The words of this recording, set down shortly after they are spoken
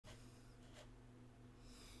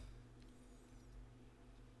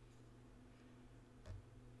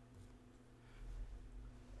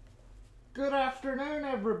Good afternoon,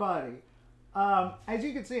 everybody. As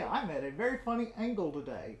you can see, I'm at a very funny angle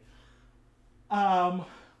today. Um,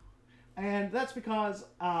 and that's because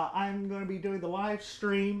I'm going to be doing the live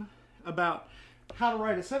stream about how to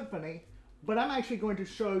write a symphony, but I'm actually going to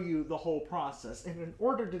show you the whole process. And in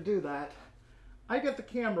order to do that, I get the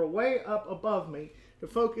camera way up above me to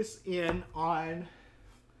focus in on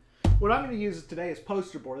what I'm going to use today is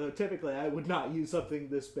poster board, though typically I would not use something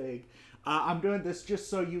this big. I'm doing this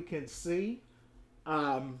just so you can see.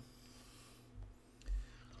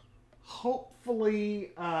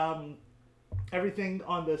 Hopefully everything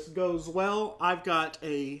on this goes well. I've got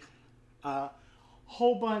a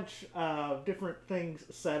whole bunch of different things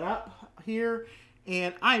set up here,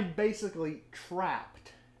 and I'm basically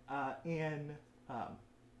trapped in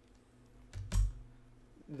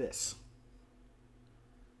this.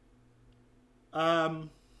 Let's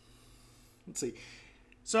see.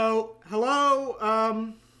 So,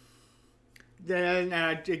 hello. Then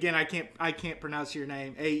again, I can't pronounce your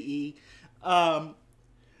name, AE.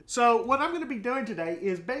 So what I'm going to be doing today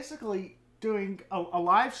is basically doing a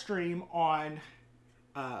live stream on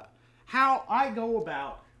how I go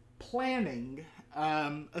about planning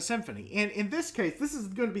a symphony. And in this case, this is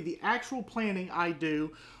going to be the actual planning I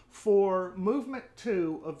do for movement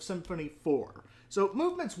 2 of Symphony 4. So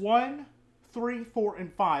movements 1, 3, 4,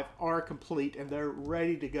 and 5 are complete and they're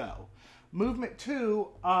ready to go. Movement 2,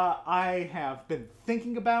 I have been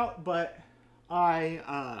thinking about, but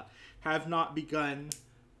I have not begun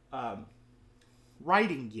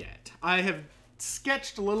writing yet. I have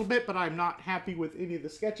sketched a little bit, but I'm not happy with any of the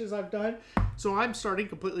sketches I've done, so I'm starting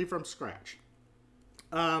completely from scratch.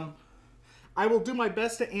 I will do my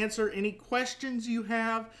best to answer any questions you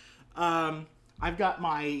have. I've got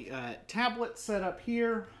my tablet set up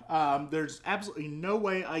here. There's absolutely no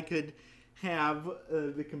way I could have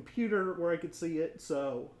the computer where I could see it,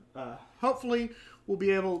 so hopefully we'll be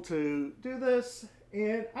able to do this,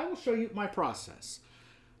 and I will show you my process.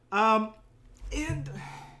 And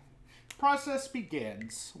process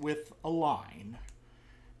begins with a line,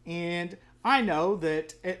 and I know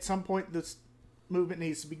that at some point this movement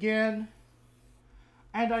needs to begin,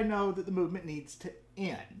 and I know that the movement needs to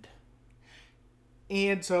end.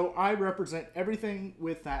 And so I represent everything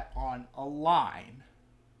with that on a line.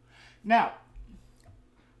 Now,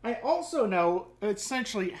 I also know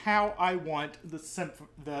essentially how I want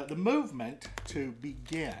the movement to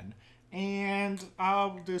begin. And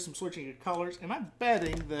I'll do some switching of colors. And I'm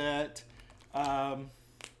betting that the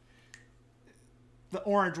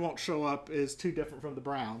orange won't show up as too different from the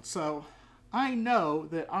brown. So I know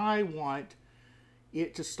that I want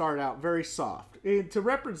it to start out very soft. And to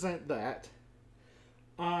represent that,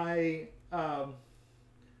 I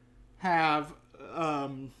have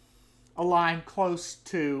a line close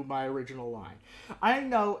to my original line. I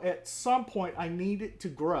know at some point I need it to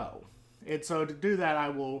grow. And so to do that, I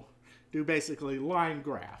will do basically line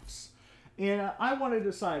graphs. And I want to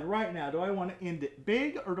decide right now, do I want to end it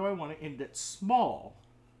big or do I want to end it small?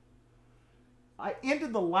 I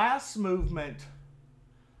ended the last movement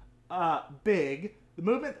big. The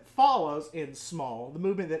movement that follows ends small. The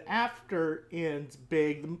movement that after ends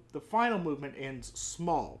big. The final movement ends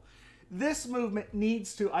small. This movement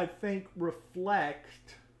needs to, I think,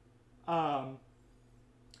 reflect the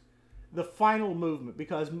final movement,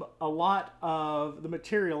 because a lot of the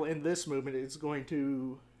material in this movement is going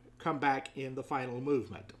to come back in the final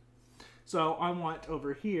movement. So I want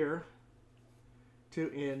over here to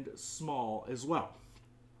end small as well.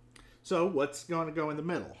 So what's going to go in the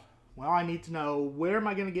middle? Well, I need to know, where am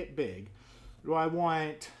I going to get big? Do I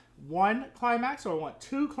want one climax or I want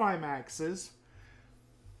two climaxes?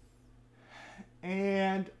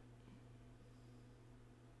 And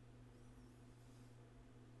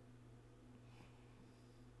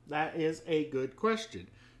that is a good question.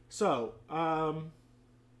 So,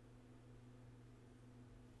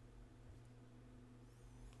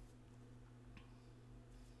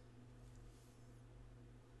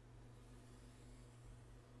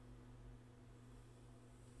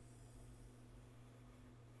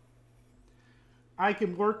 I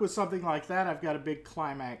can work with something like that. I've got a big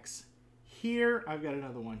climax here. I've got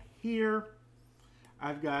another one here.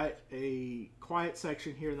 I've got a quiet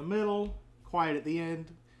section here in the middle, quiet at the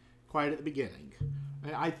end, quiet at the beginning.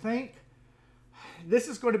 And I think this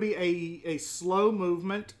is going to be a slow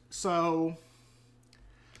movement, so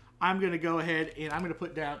I'm going to go ahead and I'm going to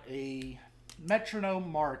put down a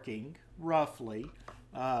metronome marking, roughly,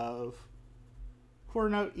 of quarter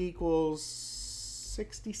note equals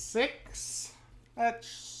 66. That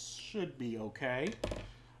should be okay.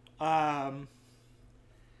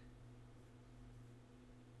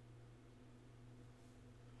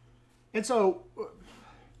 And so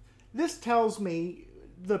this tells me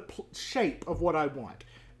the shape of what I want.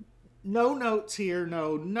 No notes here,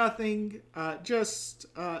 no nothing, just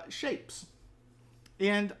shapes.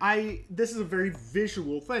 And this is a very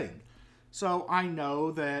visual thing. So I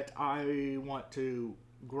know that I want to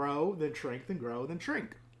grow, then shrink, then grow, then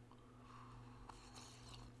shrink.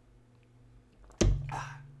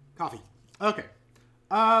 Coffee. Okay.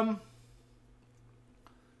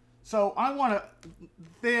 So I want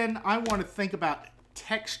to think about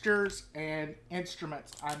textures and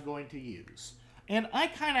instruments I'm going to use. And I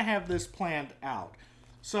kind of have this planned out.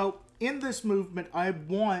 So in this movement, I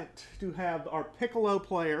want to have our piccolo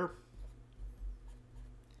player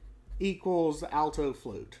equals the alto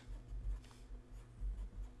flute.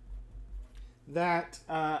 That,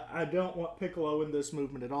 I don't want piccolo in this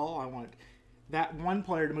movement at all. I want that one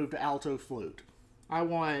player to move to alto flute. I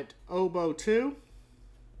want oboe 2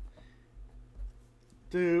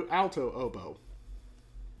 to alto oboe.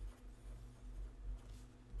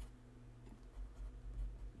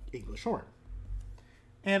 English horn.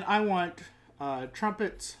 And I want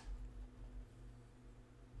trumpets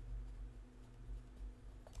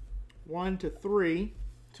 1 to 3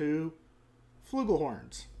 to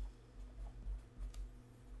flugelhorns.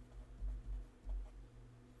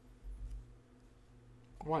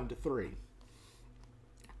 One to 3.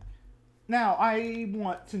 Now, I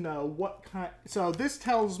want to know what kind... So this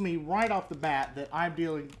tells me right off the bat that I'm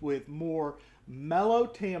dealing with more mellow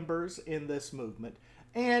timbres in this movement.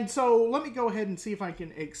 And so let me go ahead and see if I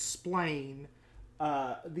can explain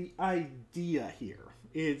the idea here.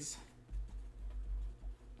 Is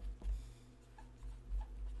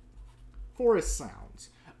forest sounds.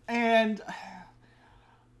 And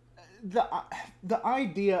the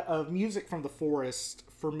idea of music from the forest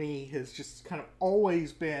for me has just kind of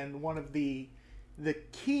always been one of the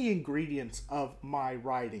key ingredients of my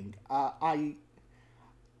writing. I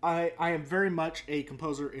am very much a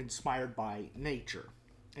composer inspired by nature,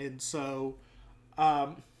 and so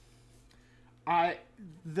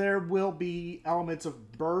there will be elements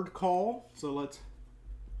of bird call. So let's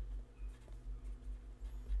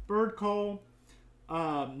bird call,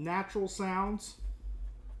 natural sounds.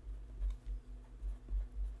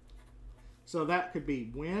 So that could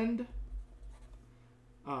be wind,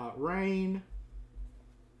 rain,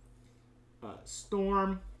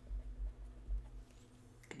 storm,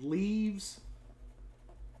 leaves,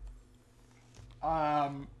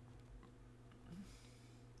 and,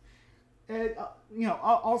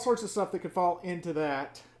 all sorts of stuff that could fall into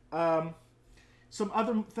that. Some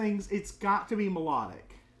other things, it's got to be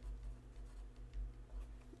melodic.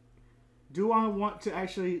 Do I want to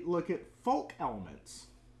actually look at folk elements?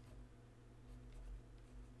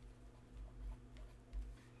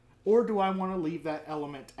 Or do I want to leave that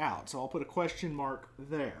element out? So I'll put a question mark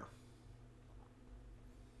there.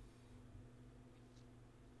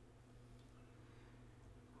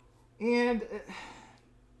 And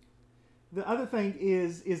the other thing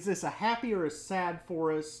is this a happy or a sad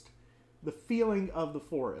forest? The feeling of the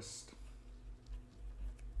forest.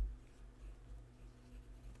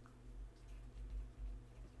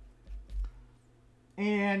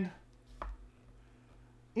 And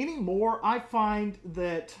anymore, I find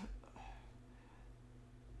that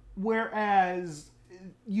whereas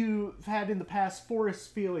you've had in the past forests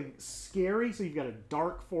feeling scary, so you've got a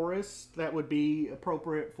dark forest that would be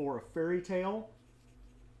appropriate for a fairy tale.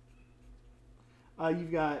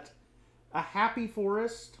 You've got a happy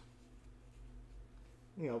forest,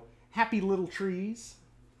 happy little trees.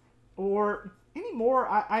 Or anymore,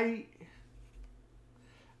 I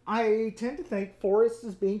tend to think forests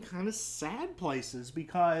as being kind of sad places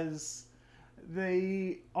because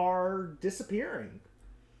they are disappearing.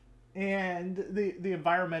 And the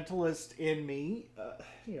environmentalist in me,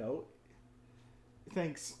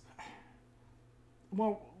 thinks,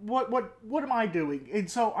 well, what am I doing? And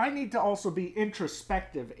so I need to also be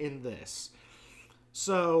introspective in this.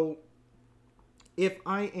 So if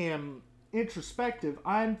I am introspective,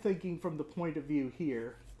 I'm thinking from the point of view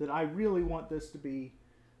here that I really want this to be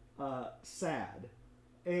sad,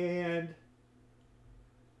 and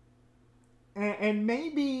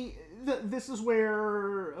maybe this is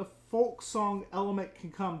where a folk song element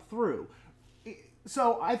can come through.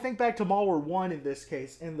 So I think back to Mahler 1 in this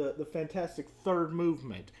case, and the fantastic third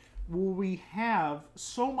movement, where we have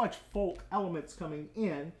so much folk elements coming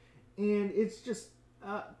in, and it's just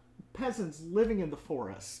peasants living in the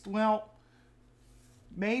forest. Well,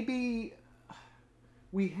 maybe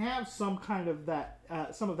we have some kind of that,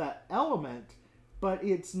 some of that element, but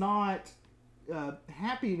it's not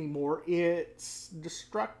happy anymore. It's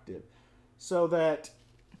destructive. So that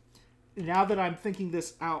now that I'm thinking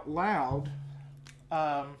this out loud,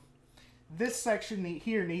 this section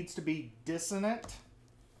here needs to be dissonant.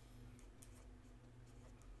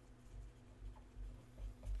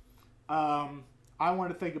 I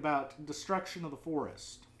want to think about destruction of the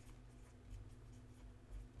forest.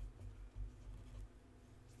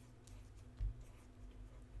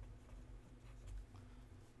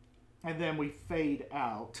 And then we fade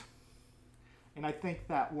out. And I think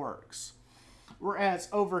that works. Whereas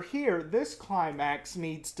over here, this climax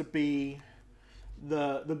needs to be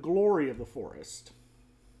the glory of the forest.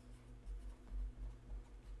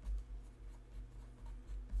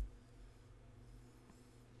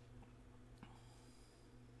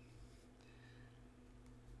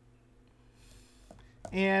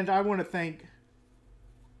 And I want to think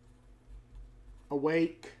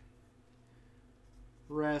awake,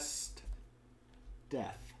 rest,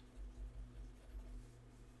 death.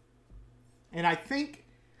 And I think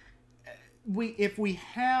if we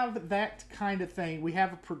have that kind of thing, we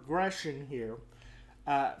have a progression here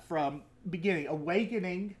from beginning,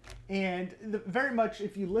 awakening, and very much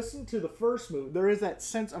if you listen to the first movement, there is that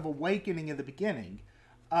sense of awakening in the beginning.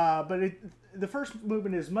 But the first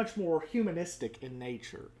movement is much more humanistic in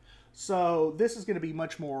nature. So this is going to be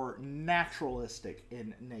much more naturalistic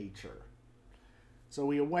in nature. So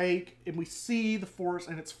we awake and we see the forest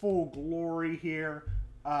in its full glory here,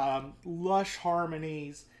 lush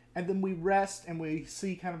harmonies, and then we rest and we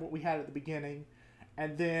see kind of what we had at the beginning.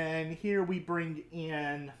 And then here we bring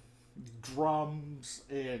in drums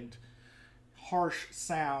and harsh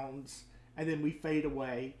sounds, and then we fade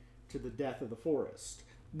away to the death of the forest,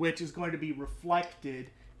 which is going to be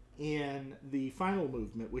reflected in the final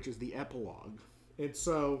movement, which is the epilogue. And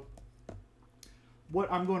so what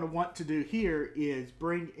I'm going to want to do here is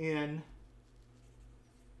bring in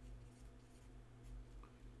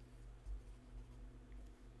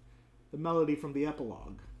the melody from the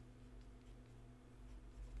epilogue.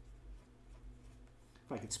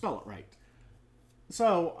 If I could spell it right.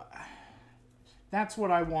 So that's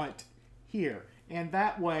what I want here. And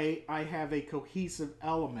that way I have a cohesive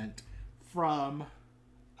element from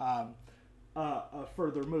a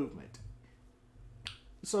further movement.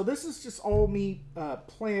 So this is just all me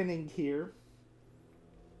planning here.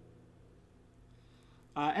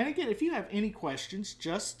 And again, if you have any questions,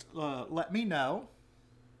 just let me know.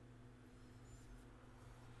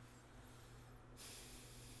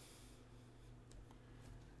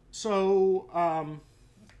 So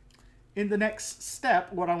in the next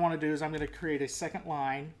step, what I want to do is I'm going to create a second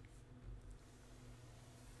line.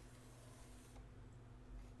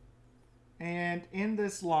 And in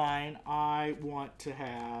this line, I want to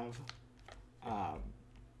have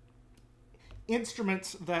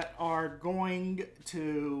instruments that are going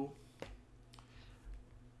to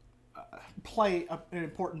play an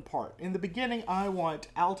important part. In the beginning, I want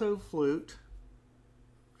alto flute.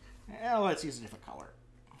 Let's use a different color.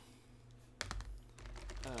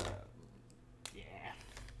 Yeah.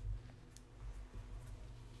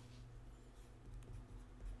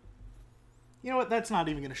 You know what? That's not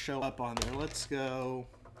even going to show up on there. Let's go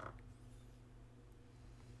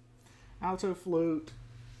alto flute.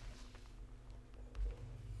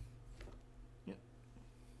 Yep.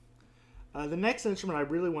 The next instrument I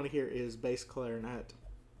really want to hear is bass clarinet.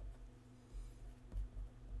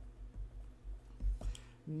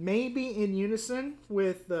 Maybe in unison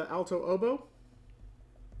with the alto oboe.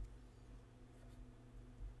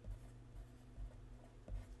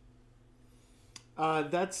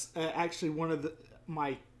 That's actually one of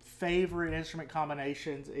my favorite instrument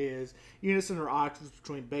combinations is unison or octaves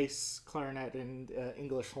between bass clarinet and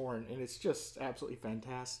English horn, and it's just absolutely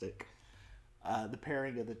fantastic, the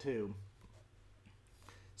pairing of the two.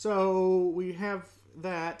 So we have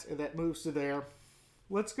that moves to there.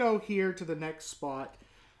 Let's go here to the next spot.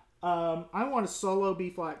 I want a solo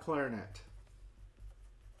B-flat clarinet.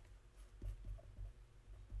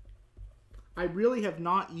 I really have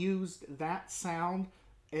not used that sound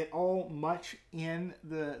at all much in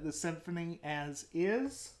the symphony as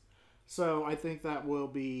is. So I think that will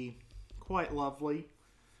be quite lovely.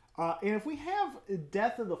 And if we have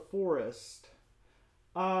Death of the Forest,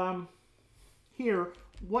 here,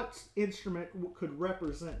 what instrument could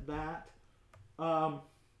represent that?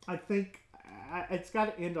 I think it's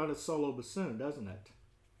got to end on a solo bassoon, doesn't it?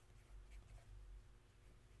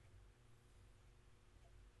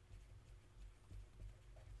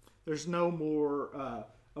 There's no more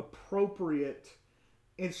appropriate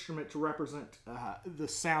instrument to represent the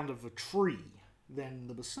sound of a tree than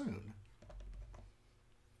the bassoon.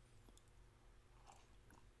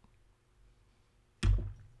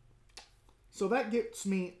 So that gets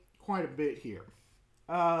me quite a bit here.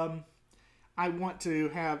 I want to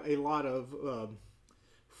have a lot of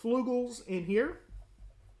flugels in here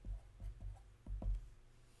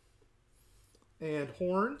and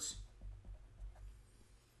horns.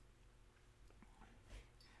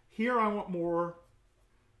 Here I want more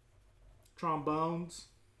trombones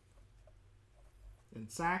and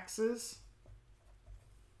saxes.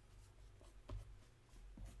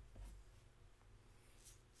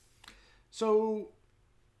 So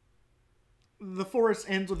the forest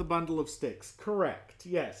ends with a bundle of sticks. Correct.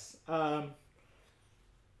 Yes. And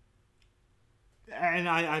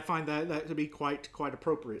I find that to be quite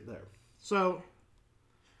appropriate there. So,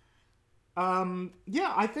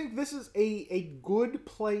 yeah, I think this is a good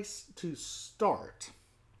place to start.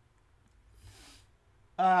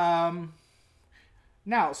 Now,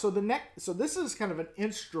 so this is kind of an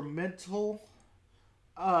instrumental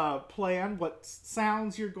plan. What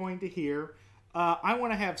sounds you're going to hear. I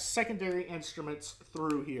want to have secondary instruments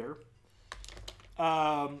through here.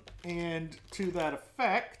 And to that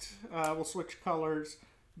effect, we'll switch colors.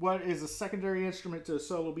 What is a secondary instrument to a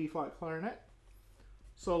solo B-flat clarinet?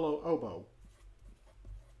 Solo oboe.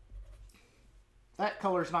 That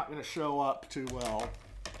color's not going to show up too well.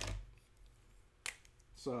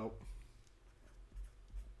 So,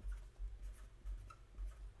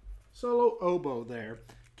 solo oboe there.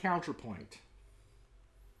 Counterpoint.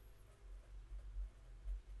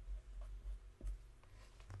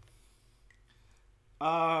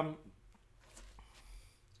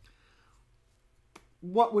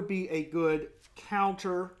 What would be a good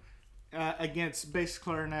counter against bass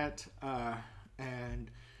clarinet and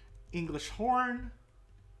English horn?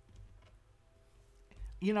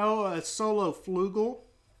 You know, a solo flugel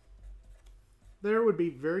there would be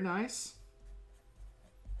very nice.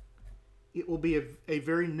 It will be a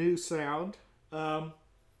very new sound.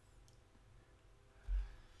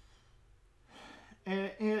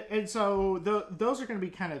 And so those are going to be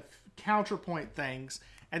kind of counterpoint things.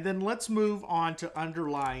 And then let's move on to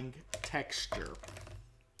underlying texture.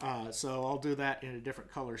 So I'll do that in a different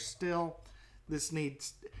color still. This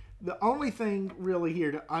needs... The only thing really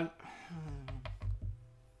here to...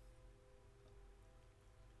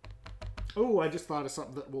 Oh, I just thought of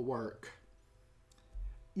something that will work.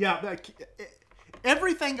 Yeah,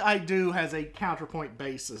 everything I do has a counterpoint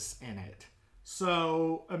basis in it.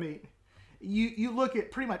 So, I mean... You look at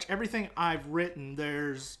pretty much everything I've written,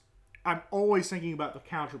 I'm always thinking about the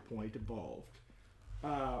counterpoint involved.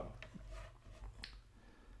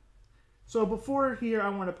 So before here, I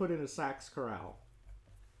want to put in a sax chorale.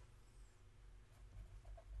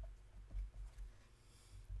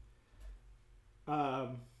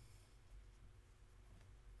 And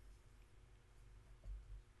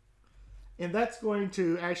that's going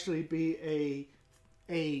to actually be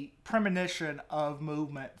a premonition of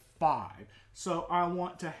movement 5. So I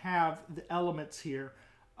want to have the elements here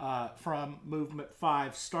from movement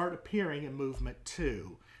 5 start appearing in movement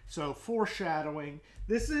 2. So foreshadowing.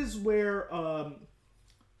 This is where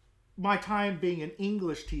my time being an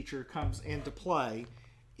English teacher comes into play,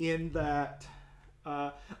 in that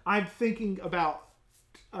I'm thinking about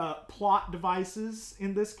plot devices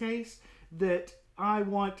in this case, that I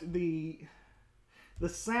want the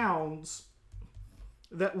sounds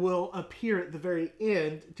that will appear at the very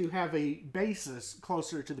end to have a basis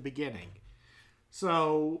closer to the beginning.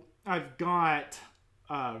 So I've got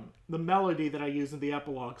the melody that I use in the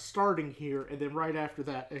epilogue starting here, and then right after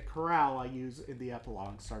that, a chorale I use in the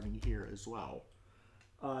epilogue starting here as well.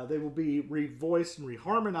 They will be revoiced and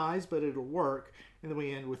reharmonized, but it'll work. And then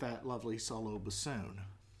we end with that lovely solo bassoon.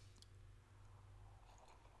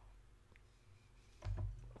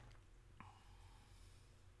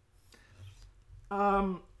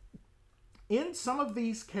 In some of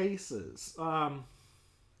these cases, you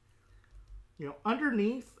know,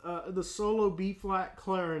 underneath the solo B-flat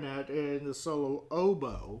clarinet and the solo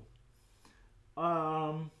oboe,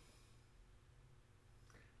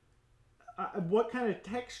 what kind of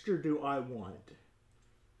texture do I want?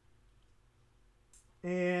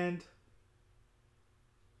 And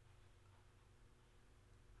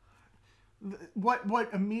what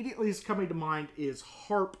immediately is coming to mind is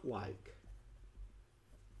harp-like.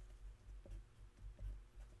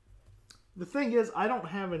 The thing is, I don't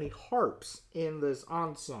have any harps in this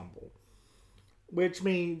ensemble, which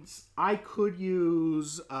means I could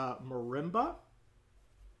use marimba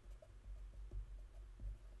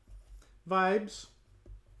vibes.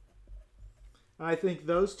 I think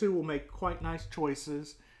those two will make quite nice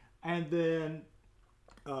choices. And then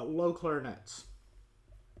low clarinets.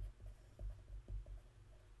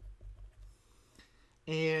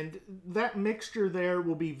 And that mixture there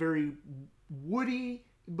will be very woody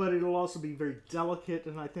but it'll also be very delicate,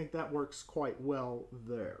 and I think that works quite well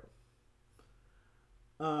there.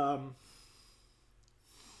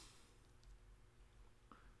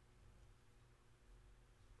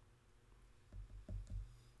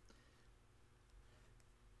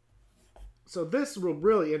 So this will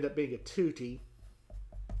really end up being a tutti,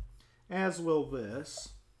 as will this.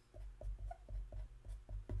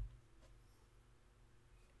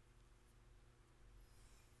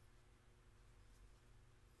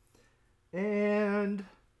 And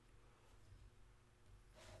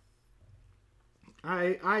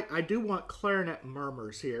I do want clarinet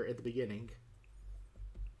murmurs here at the beginning.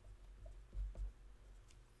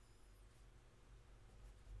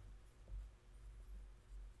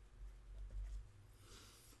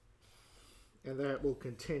 And that will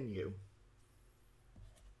continue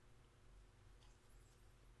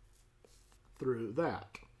through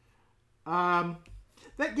that.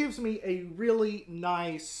 That gives me a really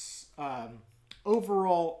nice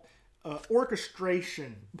overall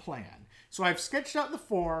orchestration plan. So I've sketched out the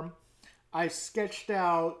form. I've sketched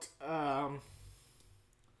out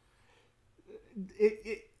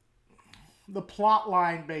the plot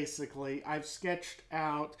line, basically. I've sketched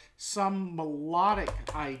out some melodic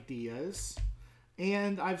ideas.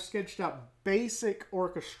 And I've sketched out basic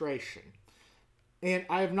orchestration. And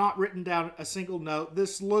I have not written down a single note.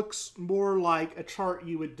 This looks more like a chart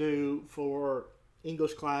you would do for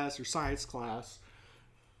English class or science class.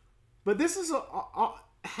 But this is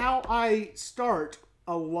how I start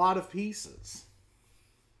a lot of pieces.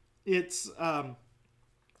 It's I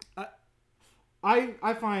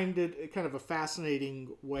find it kind of a fascinating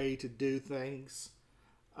way to do things.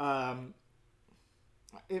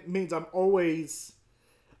 It means I'm always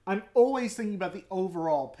thinking about the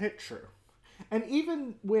overall picture. And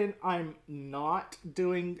even when I'm not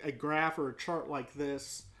doing a graph or a chart like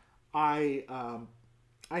this, I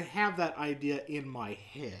have that idea in my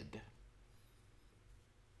head.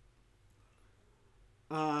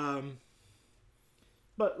 But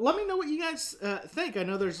let me know what you guys think. I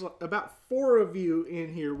know there's about 4 of you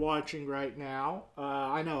in here watching right now.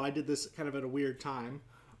 I know I did this kind of at a weird time.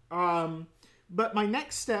 But my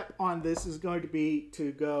next step on this is going to be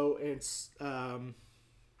to go and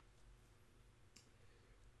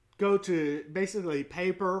go to basically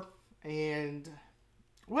paper and,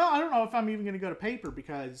 well, I don't know if I'm even going to go to paper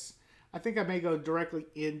because I think I may go directly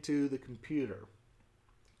into the computer.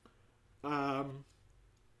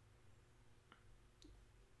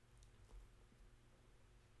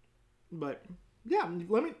 But yeah,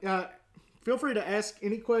 let me feel free to ask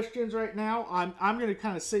any questions right now. I'm going to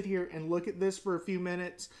kind of sit here and look at this for a few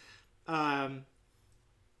minutes, and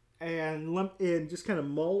just kind of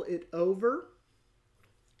mull it over.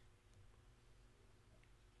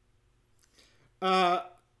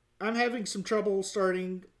 I'm having some trouble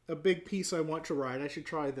starting a big piece I want to write. I should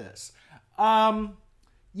try this.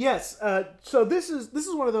 Yes. So this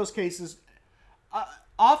is one of those cases.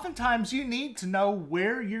 Oftentimes you need to know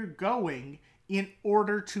where you're going in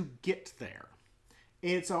order to get there.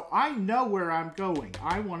 And so I know where I'm going.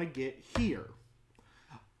 I want to get here.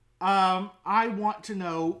 I want to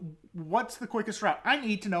know what's the quickest route. I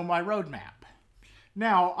need to know my roadmap.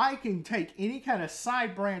 Now, I can take any kind of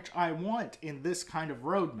side branch I want in this kind of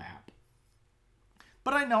roadmap.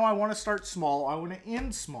 But I know I want to start small. I want to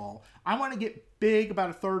end small. I want to get big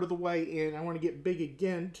about 1/3 of the way in. I want to get big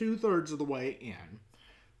again 2/3 of the way in.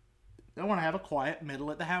 I want to have a quiet middle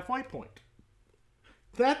at the halfway point.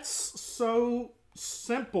 That's so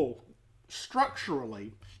simple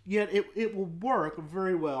structurally, yet it will work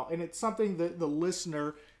very well. And it's something that the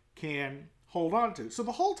listener can hold on to. So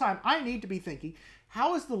the whole time I need to be thinking,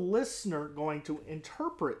 how is the listener going to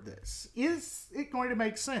interpret this? Is it going to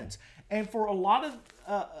make sense? And for a lot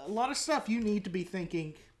of stuff, you need to be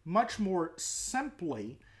thinking much more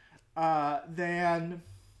simply than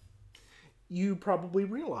you probably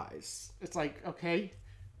realize. It's like, okay,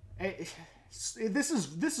 this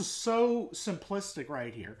is so simplistic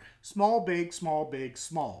right here. Small, big, small, big,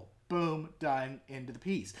 small. Boom, done, into the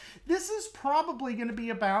piece. This is probably going to be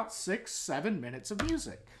about 6-7 minutes of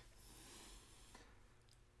music.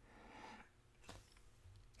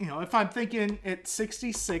 You know, if I'm thinking at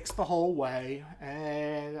 66 the whole way,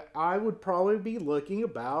 and I would probably be looking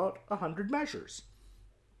about 100 measures.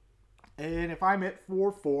 And if I'm at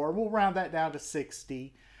 4/4, we'll round that down to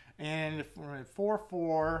 60. And if we're at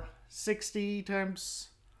 4/4, 60 times,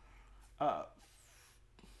 well,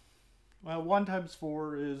 1 times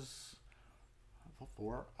 4 is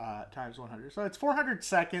 4 times 100. So it's 400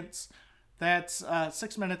 seconds. That's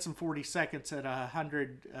 6 minutes and 40 seconds at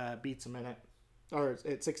 100 beats a minute. Or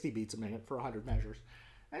at 60 beats a minute for 100 measures.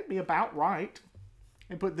 That'd be about right.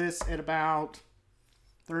 and put this at about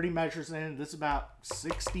 30 measures in, this about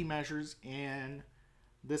 60 measures in,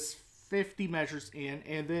 this 50 measures in,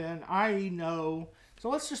 and then I know, so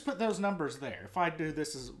let's just put those numbers there. If I do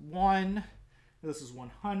this is 1, this is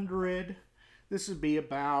 100, this would be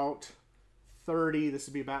about 30, this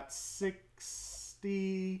would be about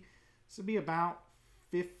 60, this would be about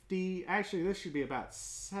 50, actually this should be about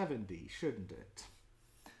 70, shouldn't it?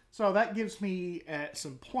 So that gives me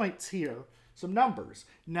some points here, some numbers.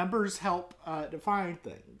 Numbers help define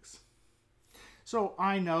things. So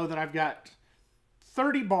I know that I've got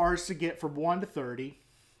 30 bars to get from 1 to 30,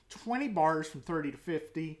 20 bars from 30 to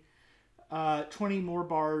 50, 20 more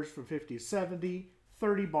bars from 50 to 70,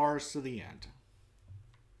 30 bars to the end.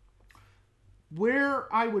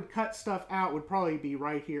 Where I would cut stuff out would probably be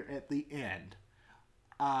right here at the end.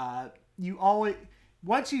 You always,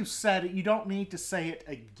 once you've said it, you don't need to say it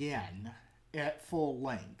again at full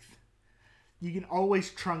length. You can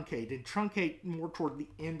always truncate, and truncate more toward the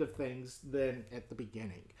end of things than at the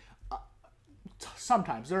beginning.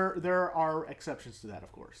 Sometimes there are exceptions to that,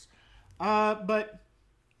 of course. But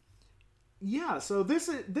yeah, so this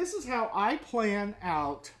is how I plan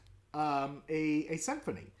out a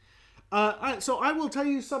symphony. So I will tell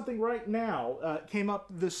you something right now. Came up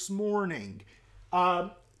this morning.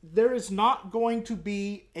 There is not going to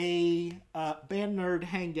be a Band Nerd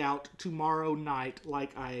Hangout tomorrow night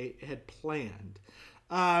like I had planned.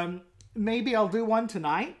 Maybe I'll do one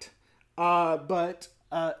tonight, but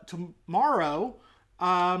tomorrow,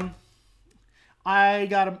 I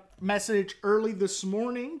got a message early this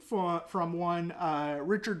morning from one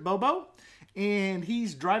Richard Bobo, and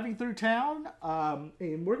he's driving through town,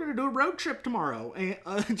 and we're going to do a road trip tomorrow.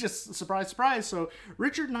 And just surprise, surprise. So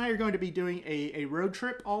Richard and I are going to be doing a road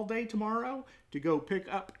trip all day tomorrow to go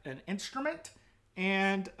pick up an instrument.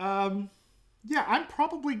 And yeah, I'm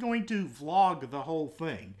probably going to vlog the whole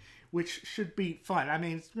thing, which should be fun. I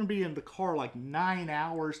mean, it's going to be in the car like 9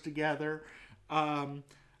 hours together. Can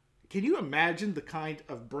you imagine the kind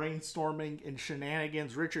of brainstorming and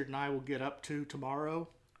shenanigans Richard and I will get up to tomorrow?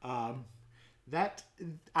 I'm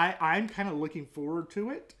kind of looking forward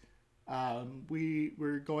to it.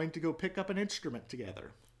 We're going to go pick up an instrument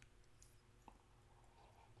together.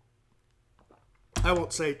 I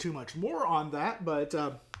won't say too much more on that, but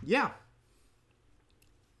yeah.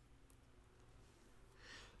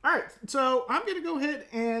 All right, so I'm going to go ahead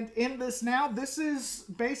and end this now. This is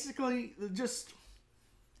basically just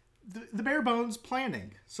the bare bones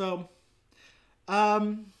planning. So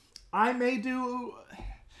I may do...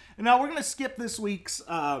 Now, we're going to skip this week's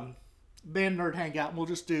Band Nerd Hangout, and we'll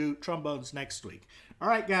just do trombones next week. All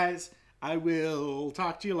right, guys, I will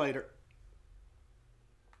talk to you later.